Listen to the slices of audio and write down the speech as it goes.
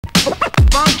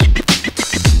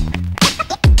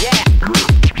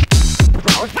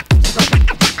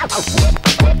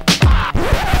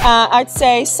I'd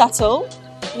say subtle.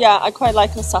 Yeah, I quite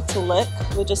like a subtle look.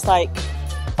 We're just like,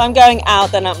 if I'm going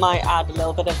out, then I might add a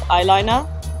little bit of eyeliner,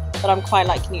 but I'm quite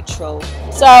like neutral.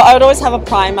 So I would always have a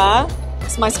primer,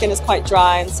 because my skin is quite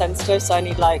dry and sensitive, so I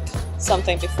need like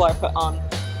something before I put on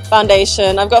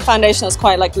foundation. I've got foundation that's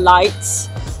quite like light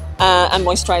and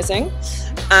moisturizing.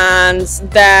 And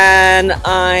then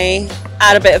I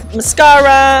add a bit of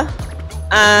mascara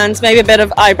and maybe a bit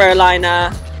of eyebrow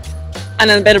liner and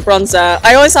then a bit of bronzer.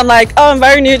 I'm like, oh, I'm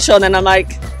very neutral, and then I'm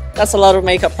like, that's a lot of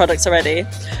makeup products already.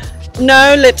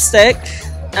 No lipstick,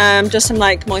 just some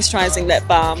like moisturizing lip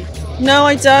balm. No,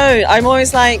 I don't. I'm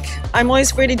always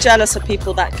really jealous of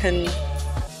people that can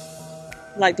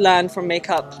like learn from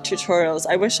makeup tutorials.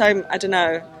 I don't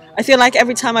know. I feel like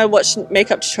every time I watch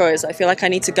makeup tutorials, I feel like I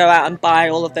need to go out and buy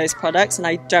all of those products, and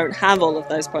I don't have all of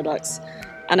those products.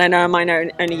 And I know I might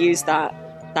only use that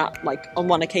like on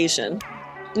one occasion.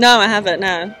 No, I haven't,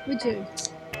 no. Would you?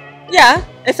 Yeah,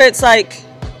 if it's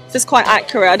quite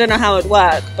accurate. I don't know how it would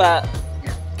work, but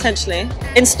potentially.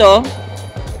 In store.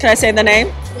 Can I say the name?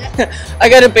 Yeah. I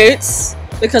go to Boots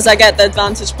because I get the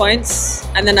advantage points,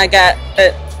 and then I get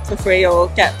it for free or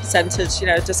get percentage,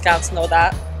 discounts and all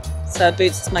that. So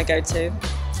Boots is my go-to.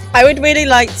 I would really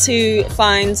like to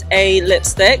find a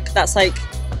lipstick that's like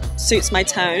suits my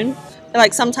tone.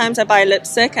 Like sometimes I buy a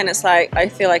lipstick and it's like I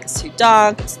feel like it's too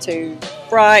dark, it's too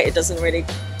bright, it doesn't really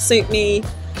suit me.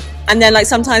 And then like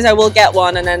sometimes I will get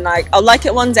one and then like I'll like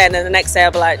it one day and then the next day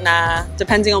I'll be like, nah,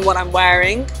 depending on what I'm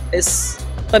wearing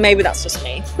but maybe that's just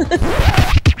me.